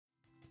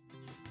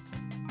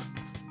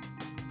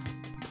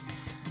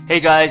Hey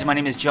guys, my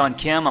name is John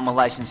Kim. I'm a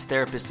licensed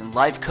therapist and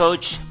life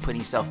coach,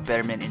 putting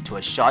self-betterment into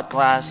a shot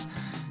glass.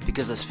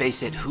 Because let's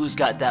face it, who's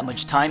got that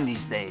much time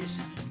these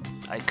days?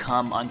 I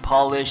come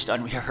unpolished,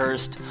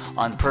 unrehearsed,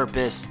 on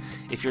purpose.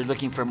 If you're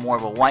looking for more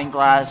of a wine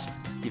glass,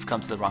 you've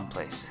come to the wrong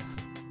place.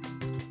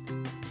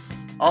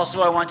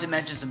 Also, I want to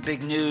mention some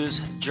big news.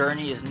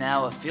 Journey is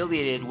now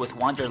affiliated with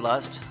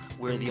Wanderlust.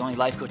 We're the only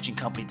life coaching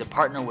company to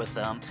partner with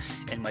them,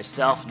 and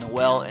myself,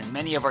 Noel, and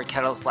many of our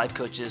Catalyst life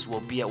coaches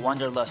will be at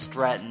Wanderlust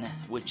Stratton,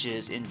 which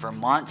is in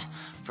Vermont,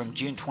 from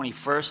June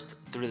 21st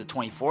through the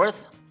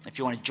 24th. If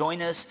you want to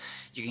join us,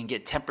 you can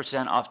get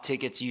 10% off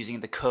tickets using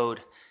the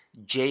code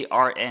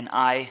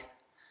JRNI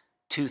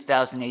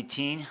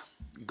 2018.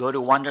 Go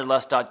to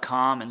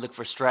wanderlust.com and look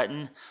for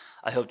Stratton.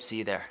 I hope to see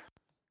you there.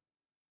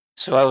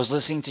 So I was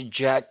listening to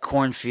Jack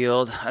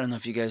Kornfield. I don't know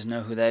if you guys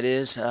know who that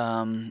is.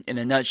 In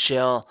a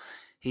nutshell,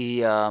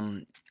 he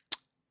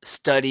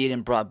studied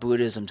and brought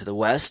Buddhism to the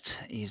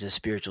West. He's a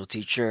spiritual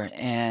teacher,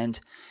 and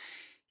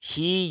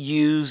he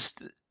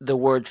used the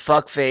word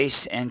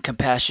fuckface and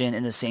compassion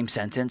in the same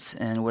sentence.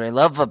 And what I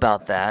love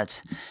about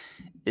that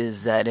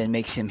is that it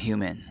makes him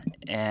human.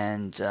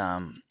 And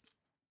I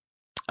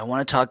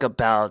want to talk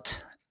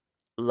about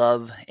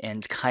love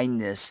and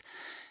kindness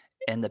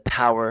and the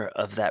power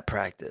of that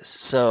practice.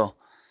 So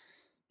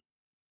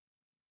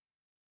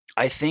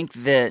I think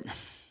that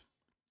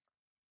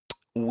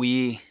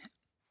we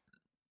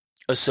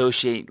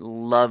associate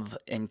love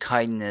and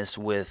kindness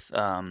with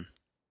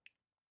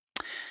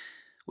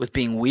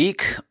being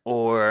weak,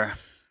 or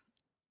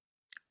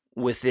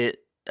with it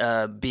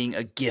being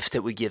a gift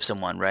that we give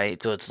someone, right?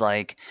 So it's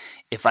like,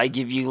 if I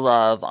give you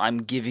love, I'm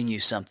giving you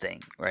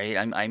something, right?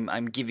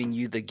 I'm giving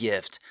you the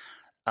gift.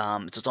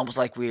 So it's almost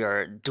like we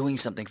are doing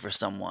something for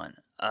someone.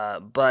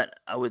 But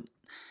I would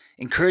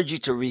encourage you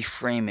to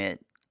reframe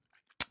it,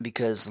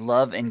 because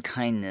love and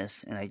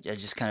kindness, and I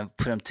just kind of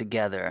put them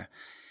together,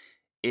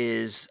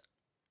 is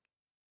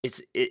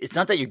it's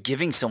not that you're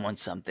giving someone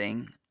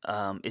something.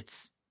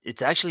 It's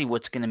actually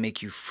what's going to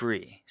make you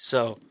free.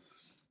 So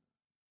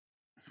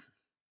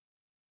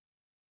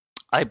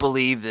I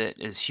believe that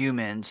as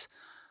humans,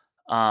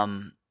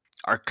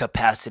 our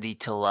capacity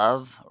to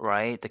love,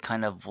 right? The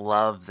kind of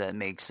love that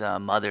makes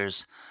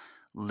mothers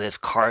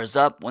lift cars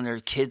up when their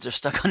kids are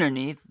stuck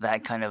underneath,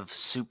 that kind of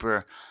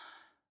super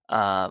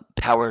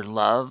powered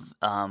love.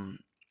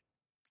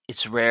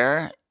 It's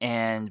rare,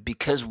 and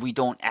because we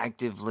don't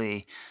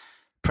actively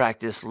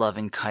practice love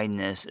and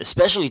kindness,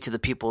 especially to the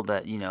people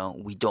that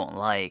we don't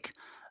like,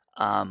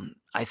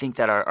 I think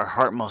that our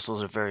heart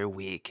muscles are very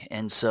weak.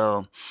 And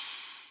so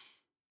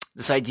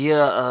this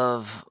idea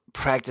of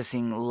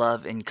practicing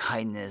love and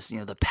kindness,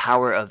 the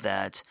power of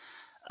that,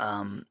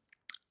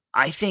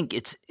 I think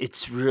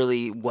it's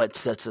really what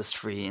sets us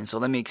free. And so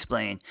let me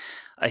explain.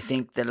 I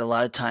think that a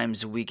lot of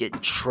times we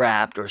get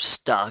trapped or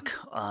stuck.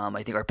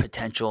 I think our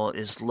potential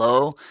is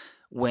low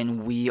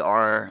when we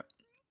are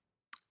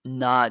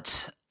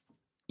not,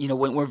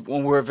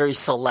 when we're very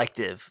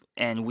selective,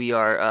 and we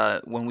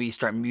are when we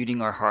start muting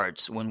our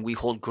hearts, when we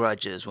hold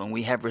grudges, when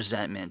we have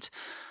resentment,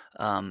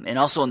 and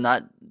also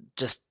not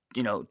just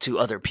to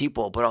other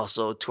people, but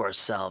also to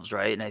ourselves,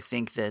 right? And I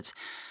think that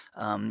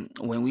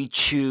when we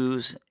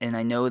choose, and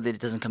I know that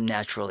it doesn't come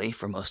naturally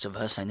for most of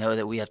us, I know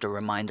that we have to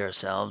remind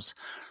ourselves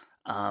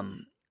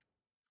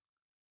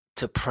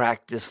to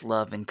practice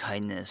love and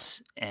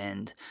kindness.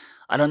 And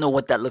I don't know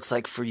what that looks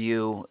like for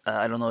you.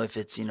 I don't know if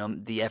it's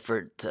the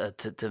effort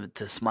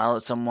to smile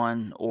at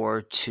someone,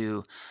 or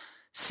to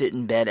sit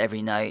in bed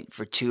every night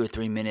for 2 or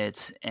 3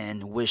 minutes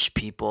and wish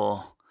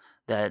people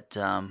that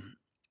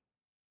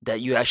that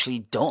you actually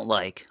don't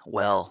like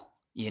well,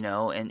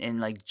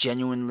 and like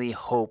genuinely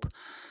hope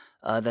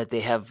that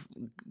they have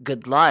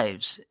good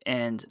lives.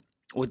 And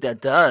what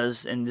that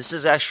does, and this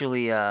is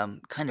actually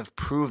kind of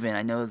proven.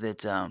 I know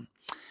that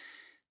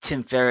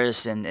Tim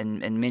Ferriss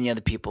and many other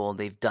people,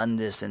 they've done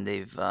this, and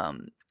they've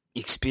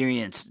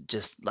experienced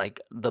just like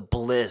the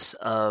bliss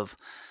of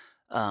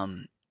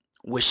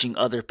wishing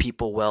other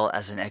people well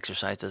as an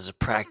exercise, as a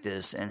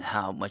practice, and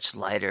how much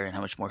lighter and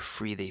how much more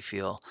free they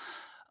feel.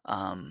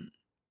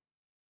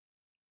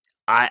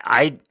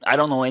 I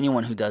don't know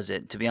anyone who does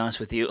it, to be honest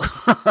with you.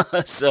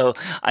 So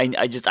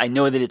I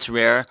know that it's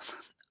rare.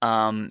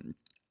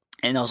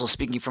 And also,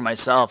 speaking for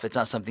myself, it's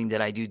not something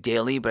that I do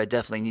daily, but I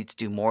definitely need to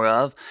do more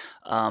of.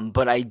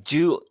 But I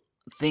do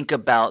think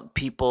about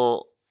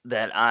people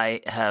that I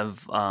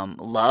have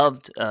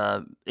loved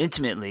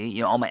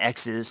intimately, all my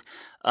exes.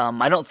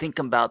 I don't think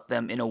about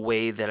them in a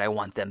way that I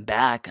want them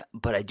back,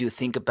 but I do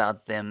think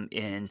about them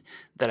in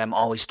that I'm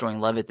always throwing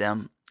love at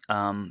them.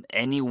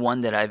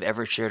 Anyone that I've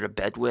ever shared a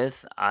bed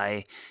with,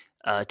 I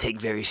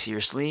take very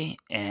seriously,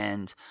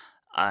 and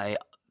I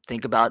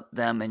think about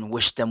them and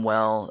wish them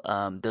well.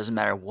 Doesn't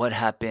matter what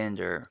happened,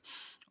 or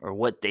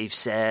what they've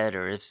said,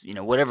 or if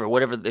whatever,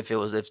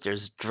 if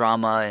there's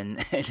drama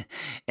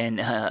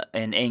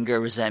and anger,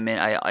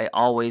 resentment, I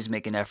always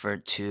make an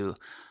effort to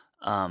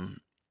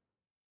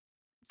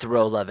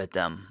throw love at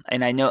them.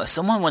 And I know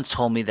someone once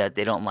told me that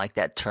they don't like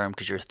that term,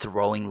 because you're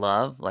throwing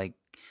love, like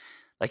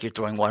like you're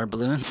throwing water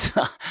balloons.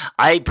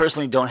 I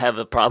personally don't have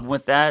a problem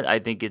with that. I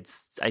think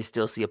I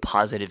still see a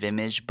positive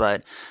image,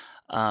 but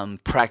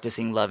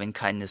practicing love and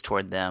kindness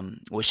toward them,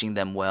 wishing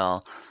them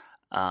well.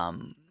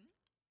 Um,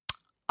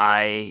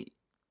 I,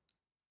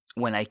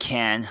 when I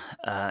can,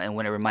 and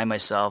when I remind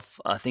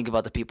myself, think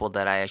about the people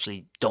that I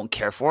actually don't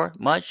care for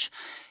much,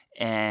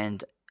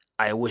 and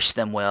I wish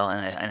them well,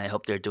 and I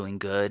hope they're doing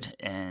good,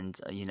 and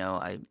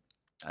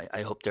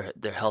I hope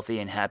they're healthy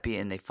and happy,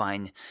 and they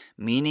find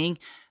meaning.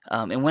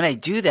 And when I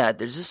do that,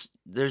 there's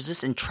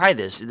this, and try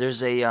this.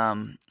 There's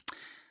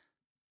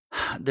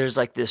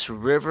like this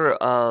river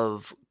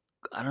of,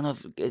 I don't know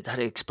how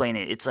to explain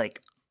it. It's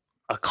like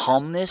a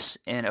calmness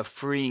and a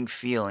freeing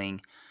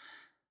feeling.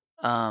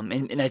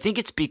 And I think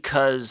it's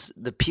because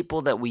the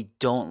people that we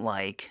don't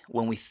like,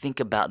 when we think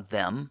about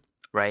them,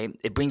 right,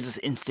 it brings us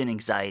instant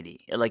anxiety.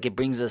 Like it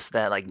brings us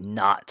that like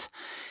knot.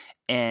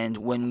 And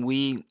when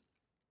we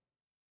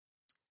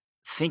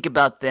think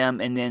about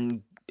them and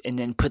then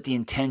put the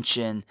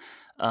intention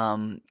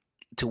um,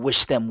 to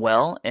wish them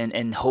well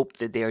and hope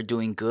that they are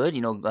doing good,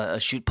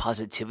 shoot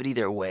positivity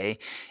their way,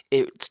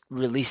 it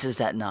releases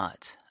that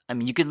knot. I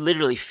mean, you could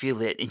literally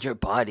feel it in your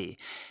body.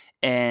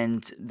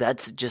 And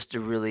that's just a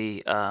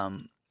really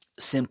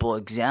simple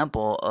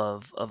example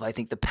of, I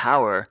think, the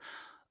power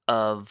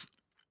of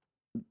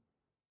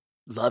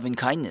love and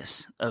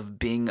kindness, of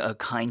being a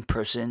kind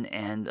person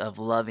and of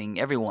loving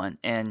everyone.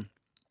 And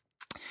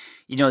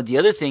the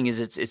other thing is,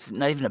 it's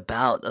not even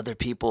about other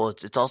people.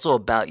 It's also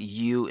about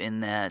you,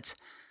 in that,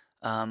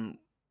 um,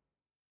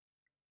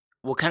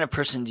 what kind of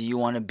person do you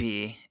want to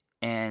be,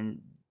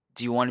 and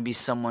do you want to be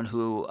someone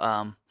who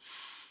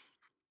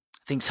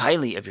thinks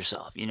highly of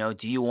yourself?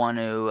 Do you want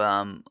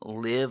to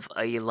live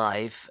a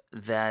life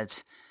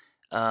that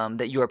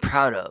you are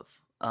proud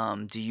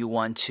of? Do you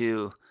want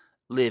to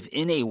live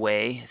in a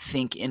way,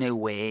 think in a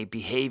way,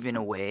 behave in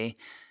a way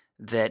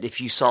that if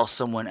you saw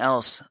someone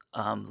else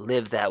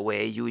live that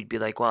way, you would be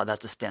like, wow,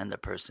 that's a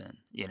stand-up person.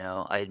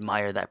 I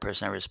admire that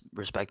person. I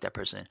respect that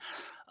person.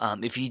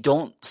 If you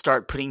don't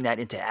start putting that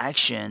into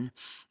action,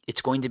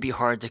 it's going to be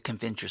hard to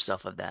convince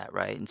yourself of that,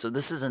 right? And so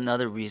this is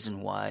another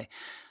reason why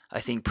I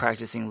think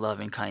practicing love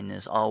and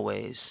kindness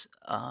always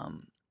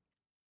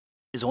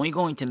is only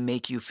going to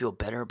make you feel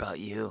better about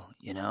you.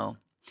 And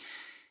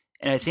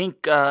I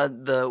think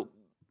the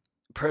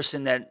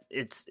person that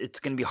it's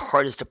going to be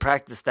hardest to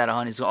practice that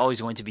on is always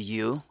going to be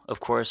you, of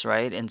course,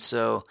 right? And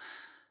so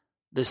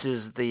this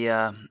is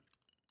the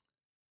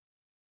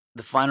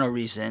final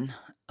reason,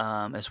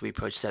 as we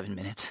approach 7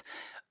 minutes,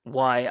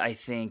 why I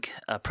think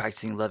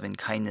practicing love and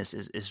kindness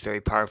is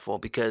very powerful.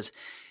 Because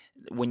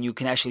when you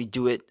can actually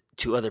do it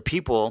to other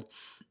people,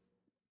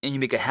 and you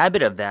make a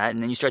habit of that,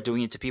 and then you start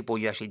doing it to people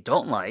you actually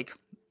don't like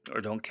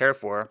or don't care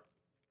for,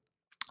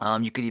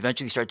 you could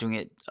eventually start doing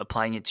it,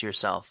 applying it to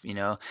yourself.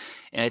 And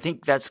I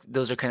think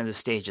those are kind of the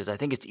stages. I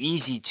think it's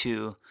easy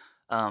to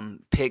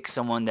pick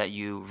someone that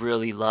you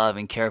really love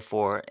and care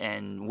for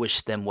and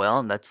wish them well,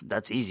 and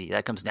that's easy.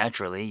 That comes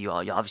naturally. You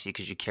obviously,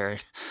 because you care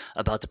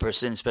about the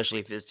person, especially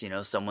if it's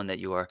someone that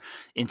you are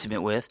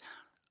intimate with.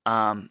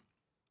 Um,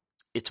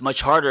 it's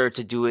much harder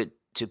to do it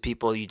to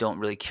people you don't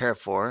really care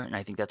for, and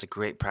I think that's a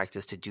great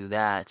practice to do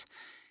that.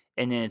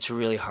 And then it's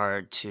really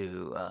hard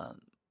to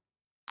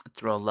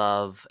throw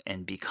love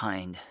and be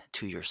kind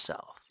to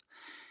yourself.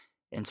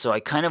 And so I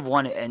kind of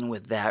want to end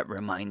with that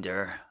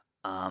reminder.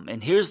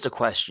 And here's the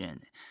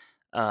question,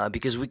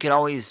 because we could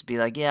always be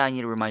like, yeah, I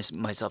need to remind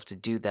myself to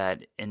do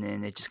that. And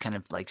then it just kind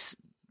of like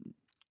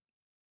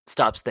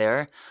stops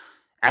there.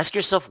 Ask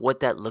yourself what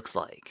that looks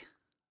like,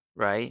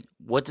 right?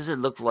 What does it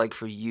look like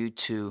for you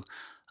to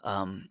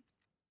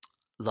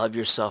love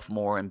yourself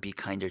more and be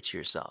kinder to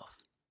yourself?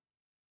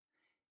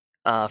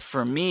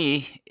 For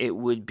me, it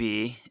would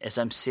be, as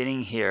I'm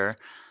sitting here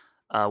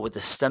with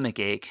a stomach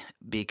ache,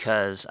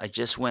 because I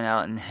just went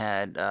out and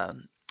had,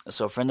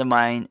 so a friend of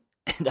mine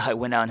and I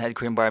went out and had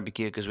Korean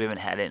barbecue, because we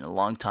haven't had it in a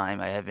long time.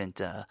 I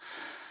haven't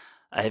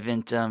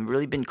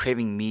really been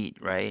craving meat,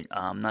 right?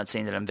 I'm not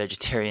saying that I'm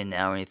vegetarian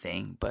now or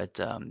anything, but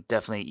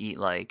definitely eat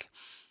like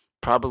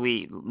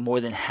probably more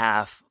than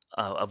half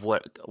of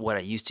what I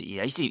used to eat.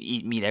 I used to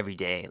eat meat every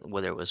day,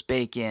 whether it was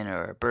bacon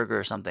or a burger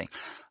or something.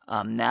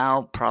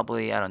 Now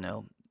probably, I don't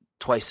know,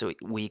 twice a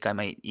week I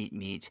might eat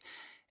meat.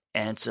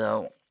 And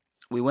so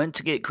we went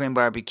to get Korean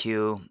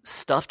barbecue,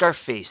 stuffed our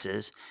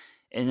faces,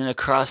 and then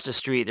across the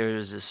street there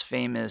was this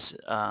famous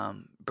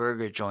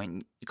burger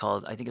joint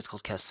called, I think it's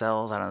called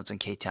Cassell's. I don't know, it's in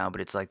K-Town,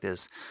 but it's like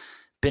this,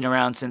 been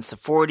around since the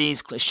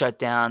 40s, shut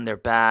down, they're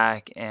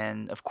back.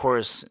 And of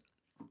course,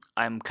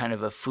 I'm kind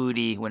of a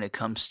foodie when it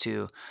comes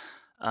to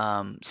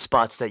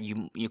spots that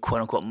you quote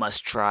unquote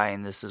must try,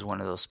 and this is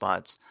one of those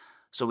spots.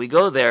 So we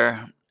go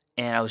there,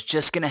 and I was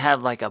just gonna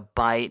have like a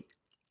bite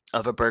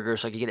of a burger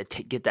so I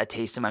could get that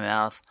taste in my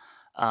mouth,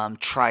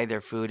 try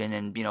their food, and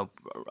then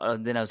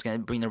then I was gonna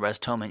bring the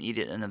rest home and eat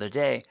it another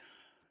day.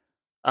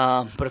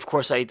 But of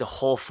course, I ate the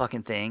whole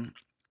fucking thing,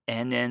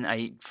 and then I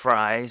eat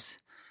fries,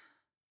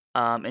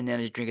 and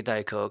then I drink a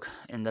Diet Coke,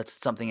 and that's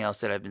something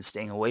else that I've been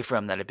staying away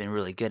from that I've been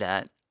really good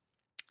at.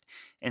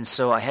 And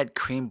so I had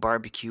Korean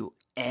barbecue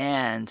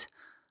and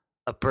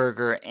a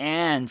burger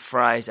and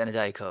fries and a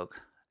Diet Coke.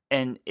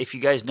 And if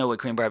you guys know what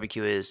Korean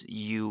barbecue is,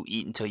 you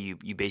eat until you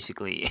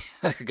basically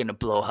are going to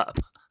blow up.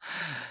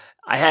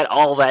 I had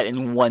all that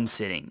in one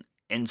sitting.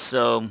 And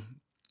so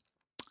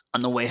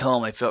on the way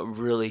home, I felt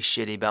really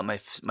shitty about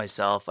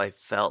myself. I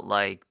felt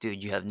like,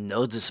 dude, you have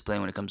no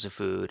discipline when it comes to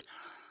food.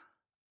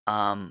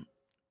 Um,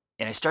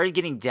 and I started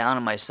getting down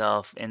on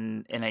myself,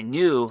 and I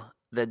knew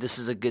that this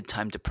is a good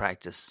time to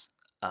practice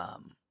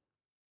um,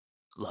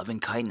 love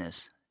and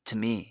kindness to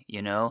me,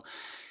 you know.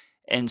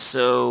 And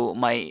so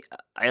I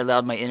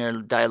allowed my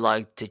inner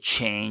dialogue to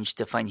change,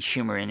 to find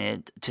humor in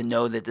it, to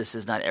know that this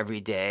is not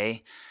every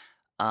day,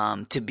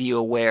 to be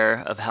aware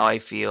of how I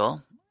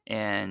feel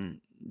and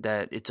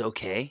that it's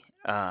okay.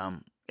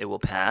 It will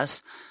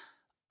pass.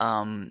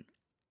 Um,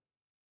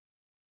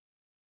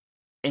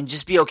 and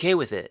just be okay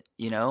with it,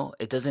 you know?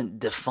 It doesn't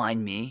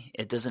define me.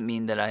 It doesn't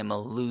mean that I'm a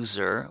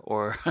loser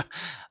or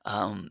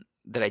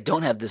that I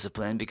don't have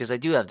discipline, because I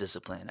do have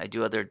discipline. I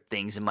do other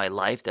things in my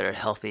life that are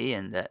healthy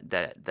and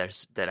that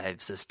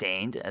I've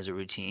sustained as a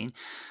routine.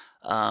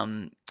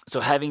 So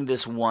having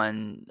this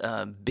one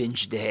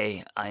binge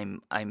day,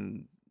 I'm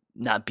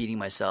not beating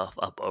myself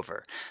up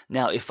over.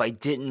 Now, if I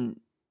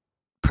didn't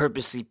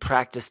purposely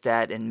practice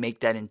that and make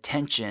that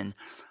intention,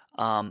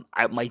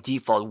 my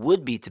default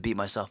would be to beat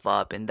myself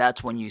up, and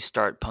that's when you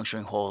start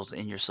puncturing holes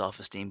in your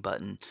self-esteem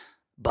your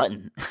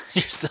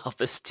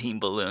self-esteem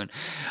balloon.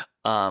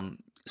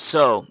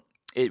 So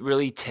it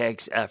really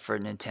takes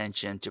effort and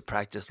intention to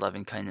practice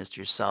loving kindness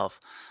to yourself.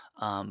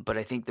 But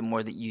I think the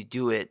more that you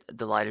do it,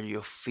 the lighter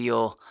you'll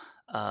feel,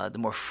 the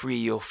more free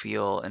you'll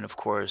feel, and of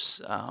course,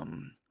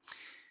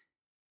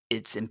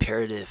 it's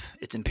imperative.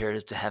 It's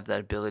imperative to have that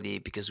ability,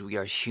 because we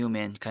are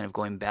human. Kind of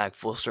going back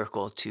full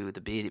circle to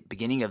the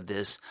beginning of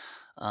this,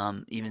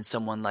 even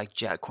someone like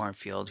Jack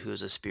Kornfield, who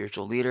is a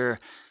spiritual leader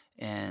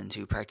and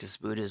who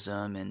practiced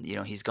Buddhism, and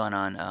he's gone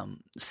on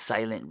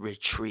silent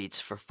retreats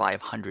for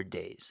 500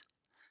 days,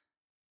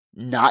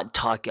 not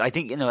talking. I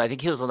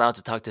think he was allowed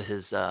to talk to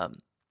his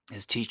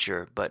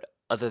teacher, but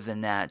other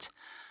than that,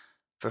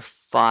 for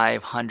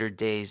 500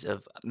 days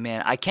of,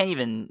 man, I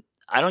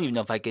don't even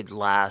know if I could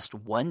last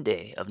one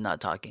day of not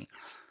talking.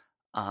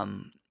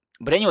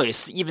 But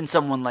anyways, even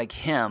someone like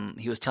him,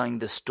 he was telling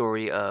the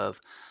story of,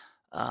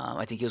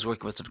 I think he was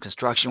working with some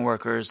construction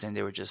workers, and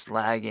they were just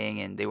lagging,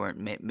 and they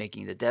weren't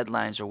making the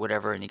deadlines or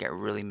whatever, and he got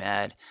really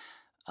mad.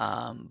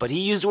 But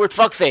he used the word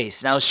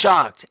fuckface, and I was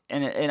shocked,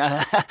 and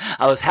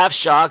I was half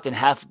shocked and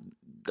half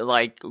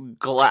glad.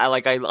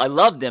 Like I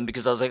loved him,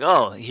 because I was like,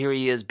 oh, here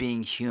he is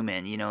being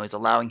human. He's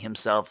allowing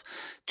himself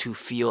to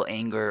feel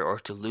anger or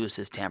to lose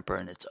his temper,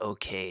 and it's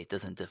okay. It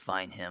doesn't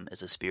define him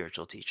as a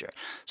spiritual teacher.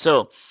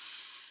 So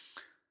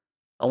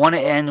I want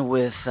to end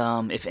with,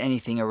 if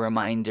anything, a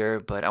reminder,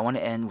 but I want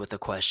to end with a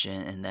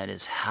question, and that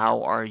is,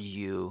 how are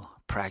you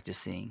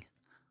practicing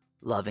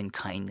love and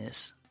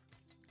kindness?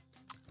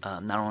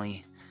 Not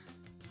only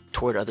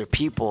toward other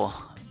people,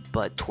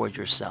 but toward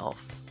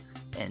yourself.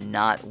 And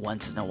not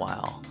once in a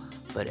while,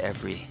 but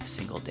every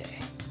single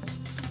day.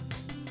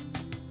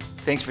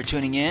 Thanks for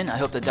tuning in. I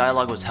hope the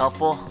dialogue was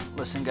helpful.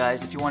 Listen,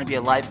 guys, if you want to be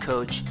a life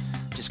coach,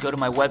 just go to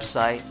my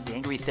website,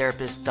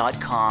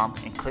 theangrytherapist.com,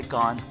 and click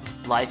on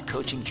Life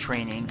Coaching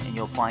Training, and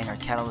you'll find our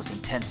Catalyst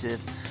Intensive.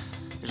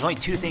 There's only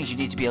two things you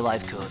need to be a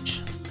life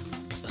coach: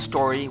 a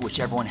story, which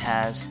everyone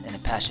has, and a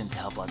passion to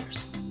help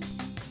others.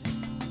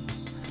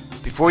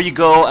 Before you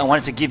go, I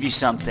wanted to give you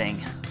something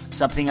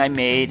I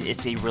made.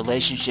 It's a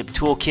relationship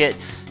toolkit,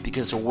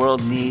 because the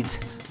world needs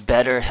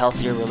better,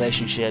 healthier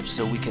relationships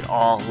so we can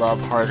all love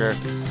harder.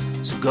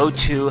 So go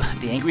to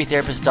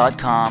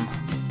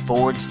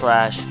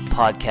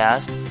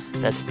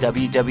theangrytherapist.com/podcast. That's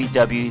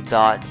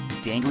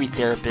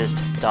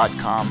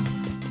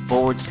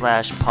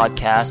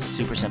www.theangrytherapist.com/podcast. It's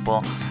super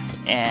simple.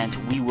 And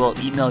we will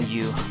email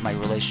you my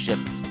relationship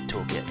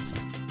toolkit.